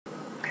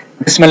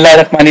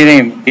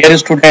Bismillahirrahmanirrahim. Dear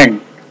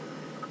student,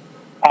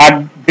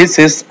 this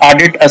is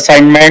audit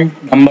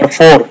assignment number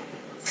 4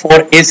 for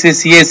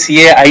ACCA,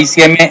 CA,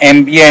 ICMA,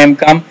 MBA,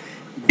 MCOM,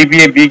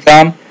 BBA,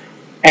 BCom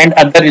and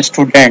other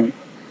student.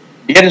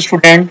 Dear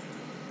student,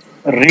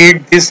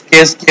 read this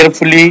case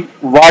carefully.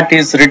 What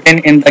is written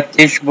in the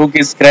case book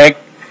is correct.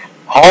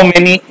 How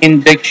many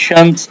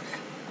injections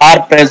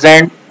are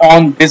present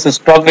on this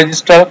stock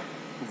register?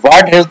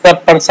 What has the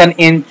person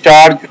in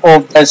charge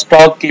of the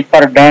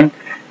stockkeeper done?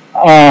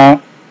 Uh,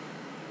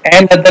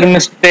 Another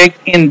mistake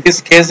in this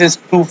case is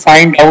to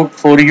find out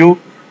for you.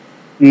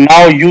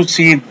 Now you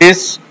see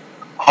this.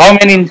 How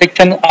many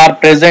injections are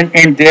present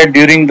in there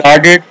during the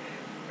audit?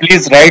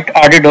 Please write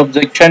audit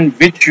objection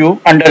which you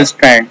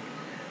understand.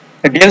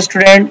 Dear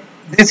student,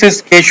 this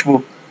is cash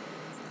book.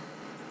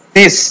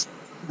 This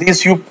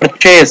you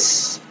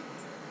purchase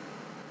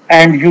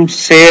and you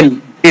sell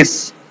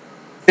this.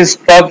 This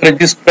stock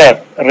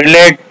register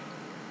relate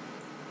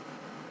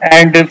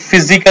and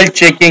physical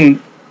checking.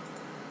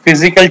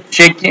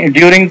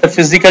 During the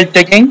physical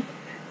checking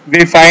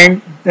we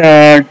find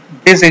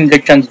these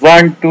injections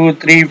 1 2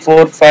 3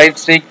 4 5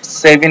 6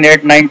 7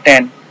 8 9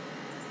 10.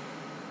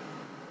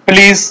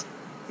 Please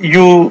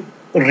you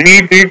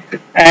read it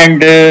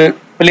and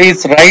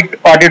please write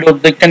audit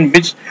objection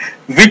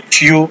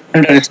which you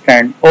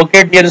understand.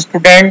 Okay dear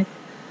student,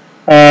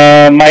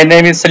 my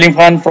name is Salim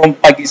Khan from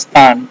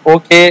Pakistan.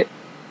 Okay,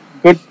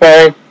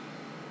 goodbye.